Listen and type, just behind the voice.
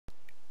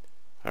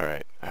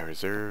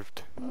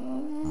reserved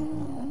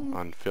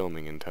on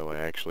filming until I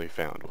actually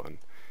found one.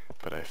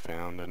 But I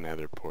found a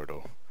nether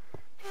portal.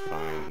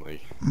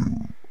 Finally.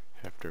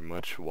 After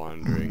much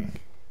wandering,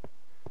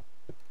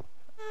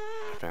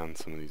 I found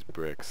some of these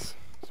bricks,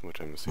 which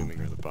I'm assuming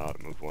are the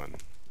bottom of one.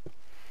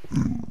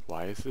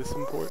 Why is this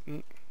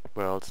important?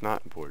 Well, it's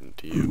not important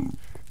to you.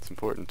 It's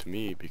important to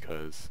me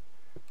because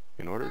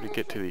in order to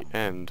get to the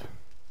end,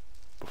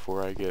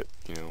 before I get,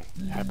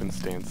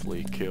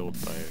 happenstancely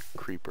killed by a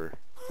creeper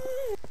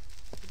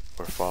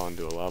or fall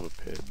into a lava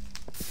pit,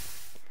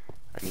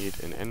 I need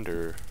an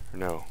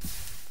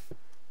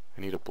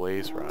I need a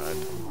blaze rod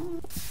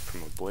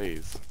from a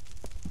blaze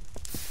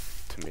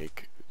to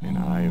make an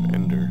eye of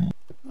ender,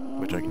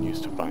 which I can use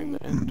to find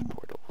the end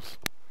portals.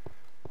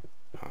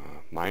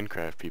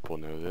 Minecraft people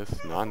know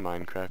this.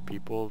 Non-Minecraft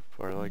people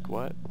are like,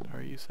 what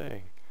are you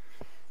saying?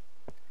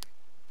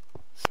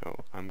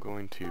 So I'm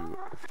going to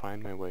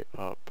find my way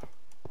up,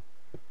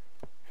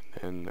 and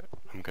then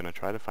I'm going to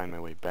try to find my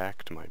way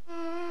back to my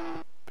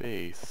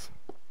base,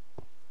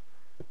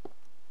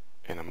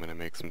 and I'm going to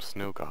make some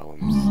snow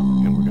golems,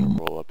 and we're going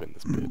to roll up in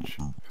this bitch.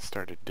 I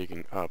started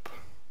digging up,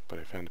 but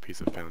I found a piece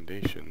of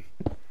foundation,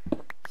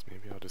 so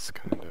maybe I'll just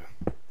kind of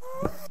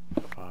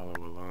follow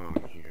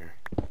along here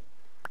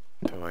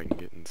until I can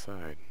get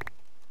inside.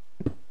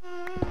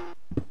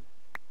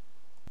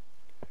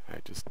 I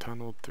just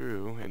tunneled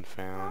through and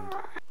found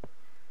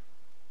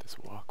this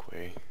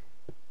walkway.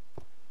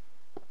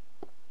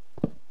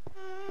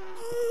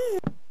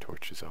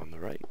 Torches on the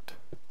right.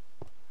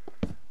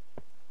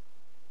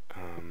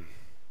 I'm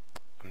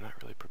not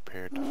really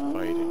prepared to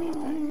fight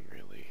anything,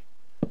 really.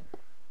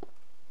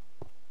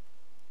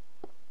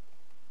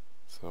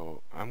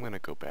 So I'm gonna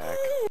go back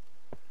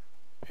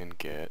and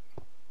get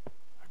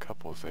a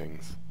couple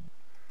things.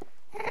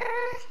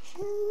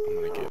 I'm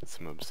gonna get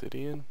some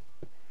obsidian,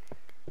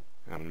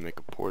 and I'm gonna make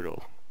a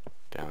portal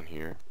down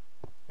here,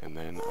 and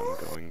then I'm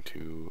going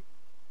to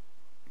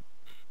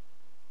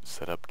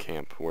set up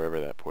camp wherever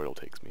that portal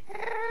takes me.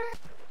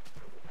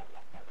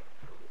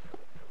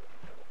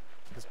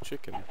 This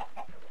chicken is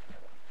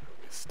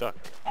stuck.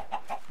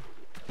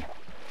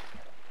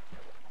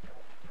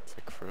 It's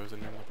like frozen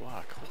in the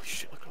block. Holy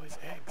shit, look at all these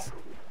eggs.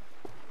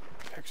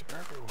 Eggs are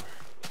everywhere.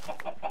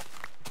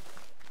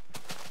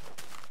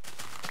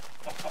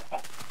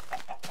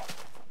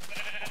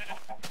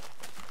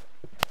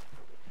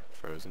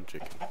 Frozen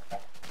chicken.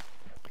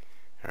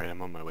 Alright,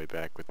 I'm on my way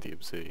back with the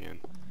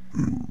obsidian.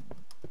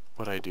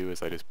 What I do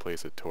is I just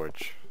place a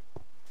torch,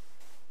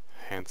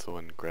 Hansel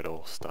and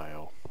Gretel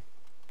style,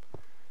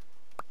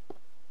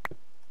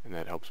 and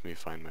that helps me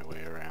find my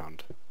way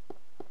around.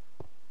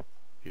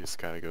 You just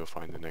gotta go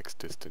find the next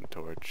distant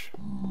torch.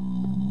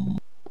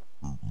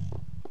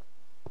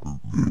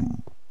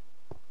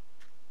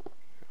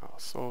 Oh,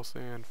 soul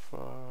sand,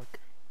 fuck.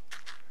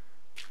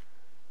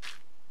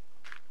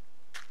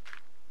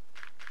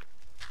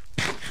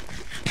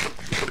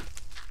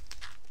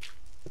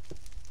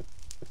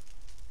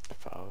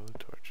 Follow the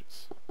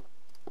torches.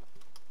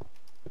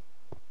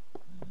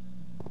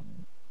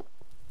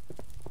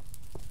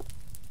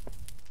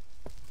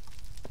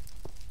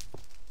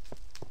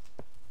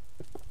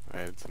 I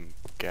had some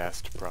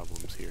ghast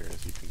problems here,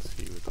 as you can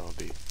see, with all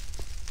the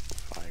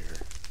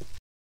fire.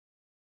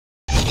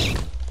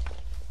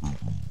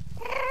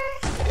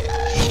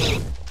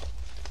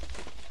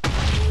 I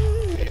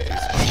hate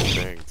these fucking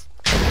things.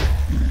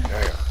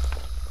 Yeah.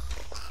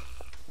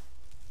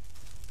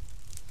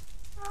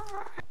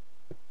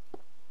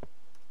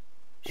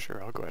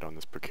 Sure, I'll go out on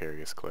this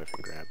precarious cliff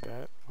and grab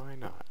that. Why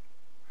not?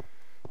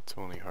 It's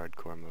only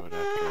hardcore mode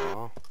after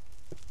all.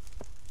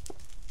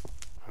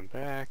 I'm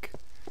back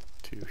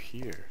to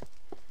here,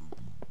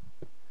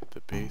 at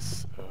the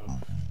base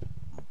of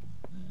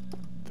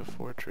the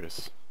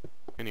fortress.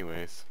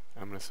 Anyways,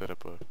 I'm gonna set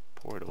up a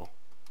portal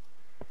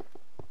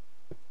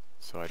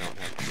so I don't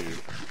have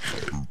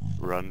to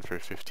run for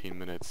 15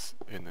 minutes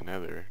in the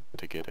nether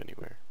to get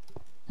anywhere.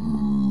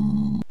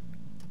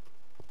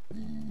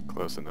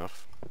 Close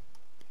enough.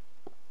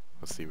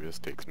 Let's see where this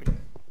takes me.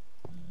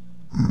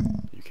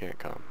 You can't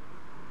come.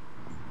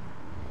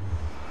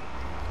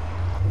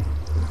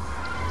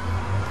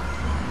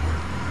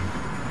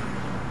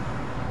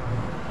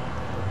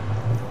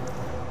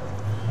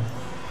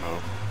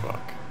 Oh,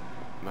 fuck.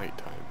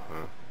 Nighttime,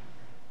 huh?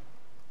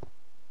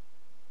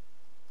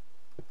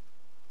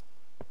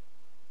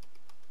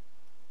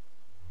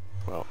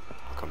 Well,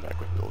 I'll come back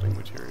with building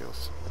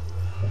materials.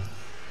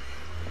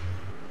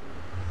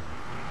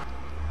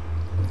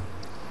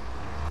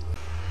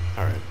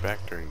 Alright, back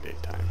during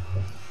daytime.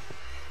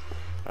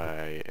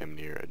 I am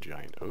near a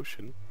giant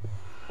ocean,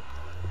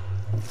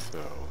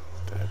 so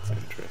that's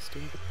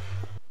interesting.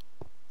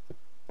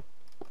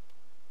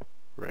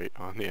 Right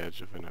on the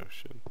edge of an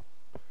ocean.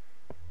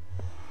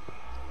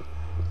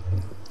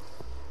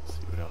 Let's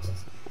see what else is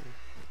in here.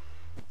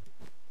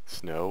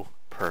 Snow?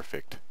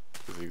 Perfect.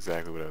 This is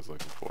exactly what I was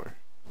looking for.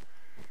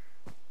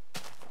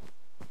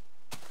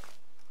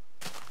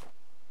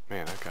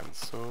 Man, I've gotten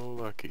so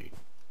lucky.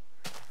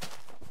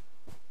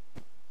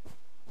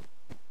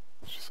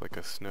 Looks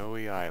like a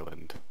snowy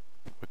island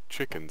with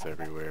chickens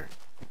everywhere.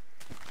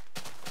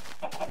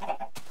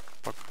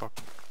 Buck buck.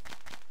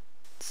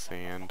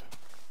 Sand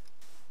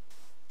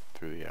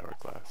through the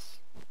hourglass.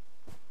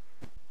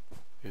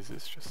 Is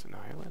this just an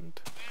island?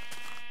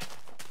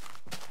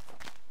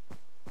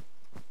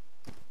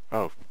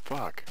 Oh,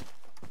 fuck.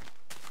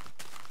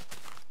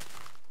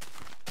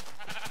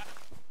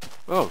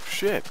 Oh,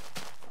 shit!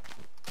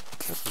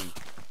 That's some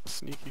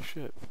sneaky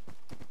shit.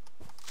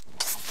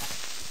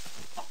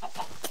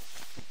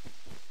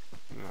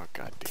 Oh,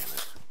 god damn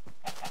it.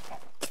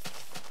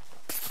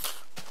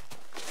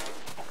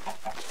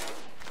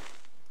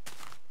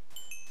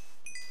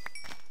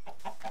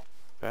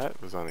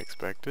 That was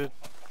unexpected.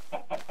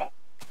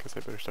 Guess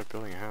I better start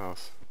building a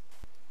house.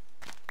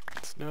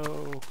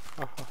 Snow!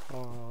 Ha ha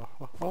ha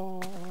ha ha!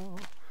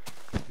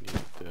 I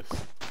needed this.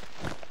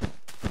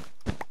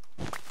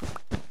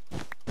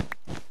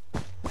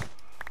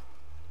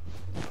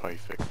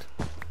 Perfect.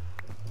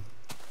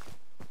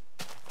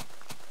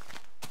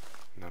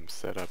 And I'm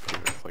set up here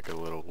with like a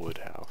little wood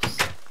house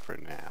for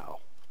now.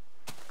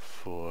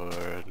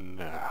 For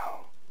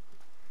now.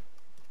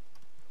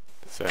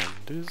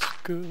 Sand is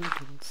good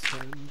and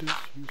sand is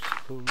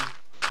useful.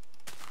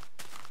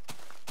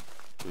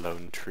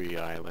 Lone Tree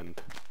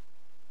Island.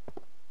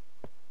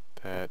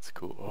 That's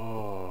cool.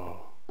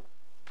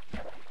 Oh.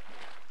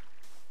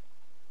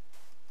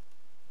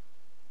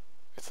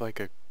 It's like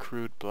a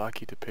crude,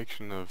 blocky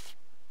depiction of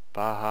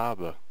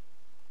Bahaba.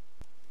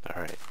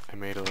 Alright, I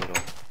made a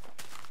little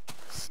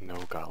snow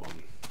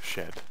golem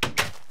shed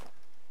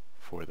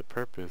for the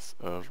purpose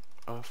of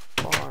a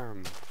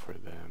farm for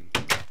them.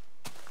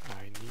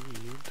 I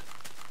need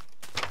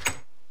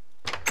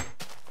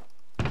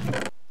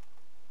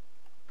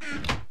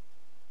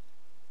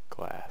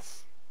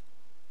glass.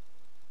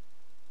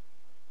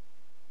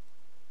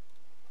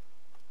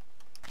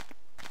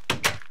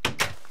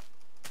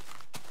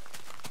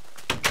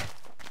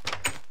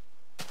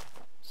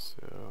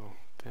 So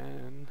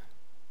then,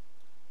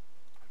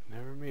 I've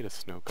never made a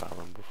snow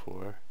golem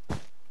before,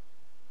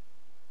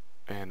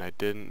 and I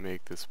didn't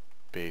make this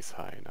base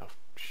high enough.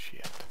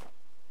 Shit.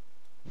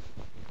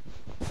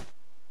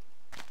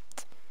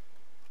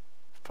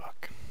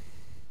 Fuck.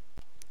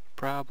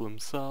 Problem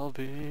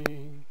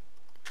solving.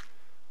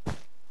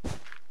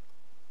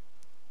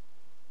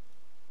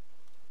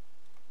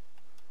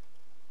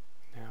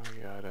 Now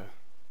we gotta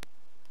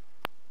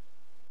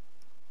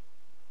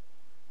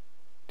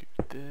do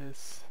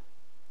this.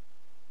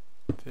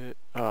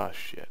 Oh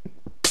shit.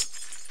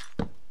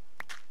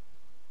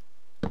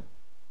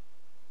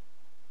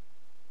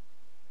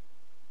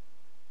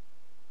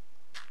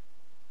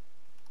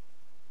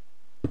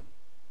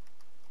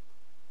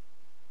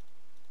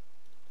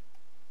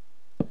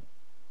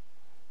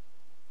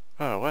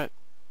 Oh, what?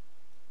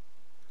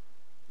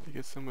 It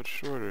gets so much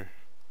shorter.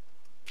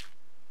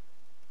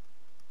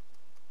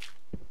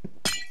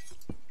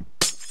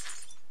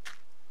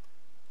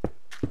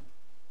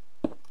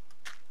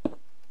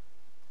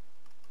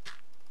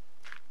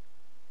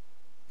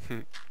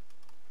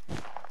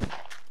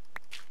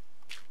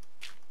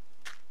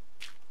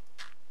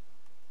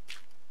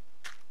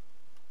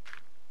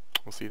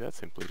 Well, see, that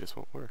simply just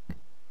won't work.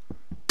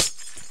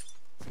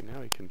 See, now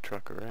we can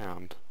truck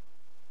around.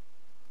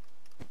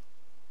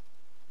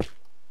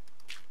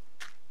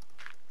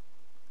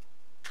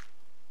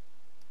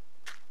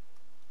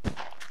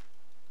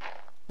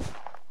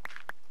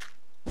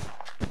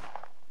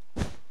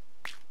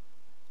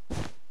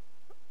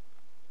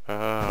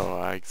 Oh,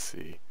 I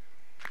see.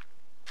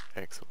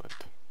 Excellent.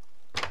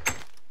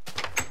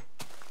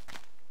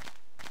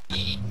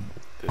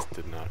 This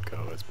did not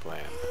go as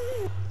planned.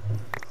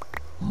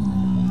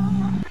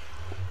 Now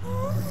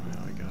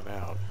I got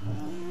out.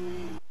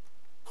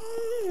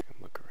 I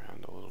can look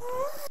around a little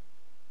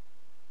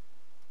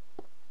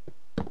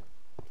bit.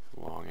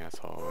 Long ass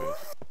hallways.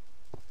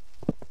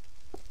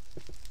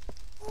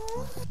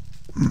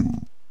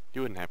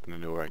 You wouldn't happen to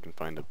know where I can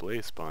find a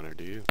blaze spawner,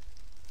 do you?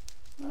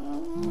 No,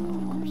 of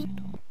course you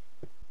don't.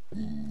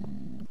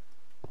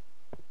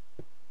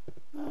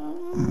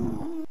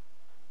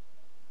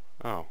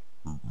 Oh.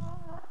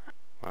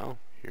 Well,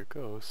 here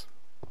goes.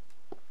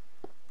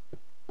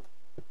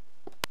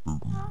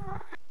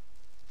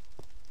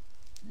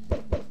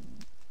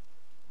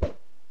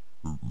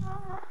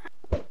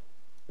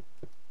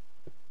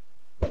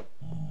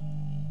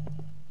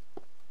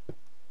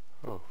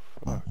 Oh,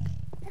 fuck.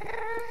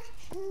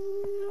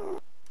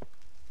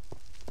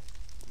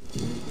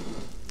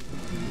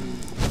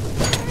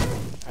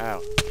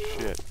 Ow,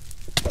 shit.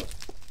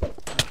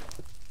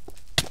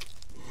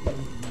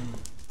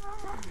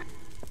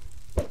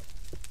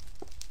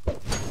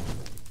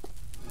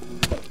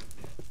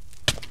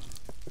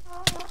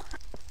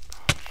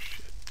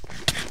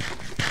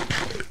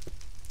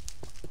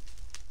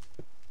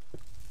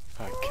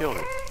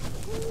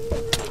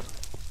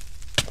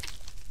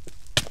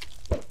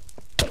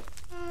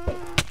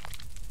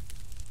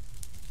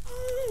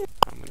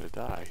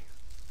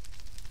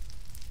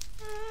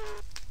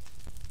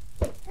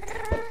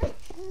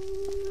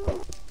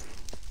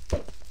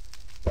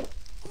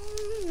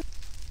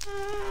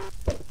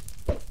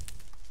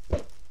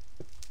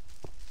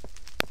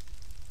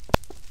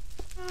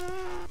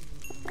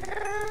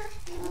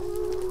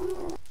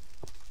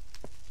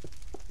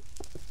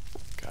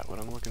 what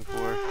I'm looking for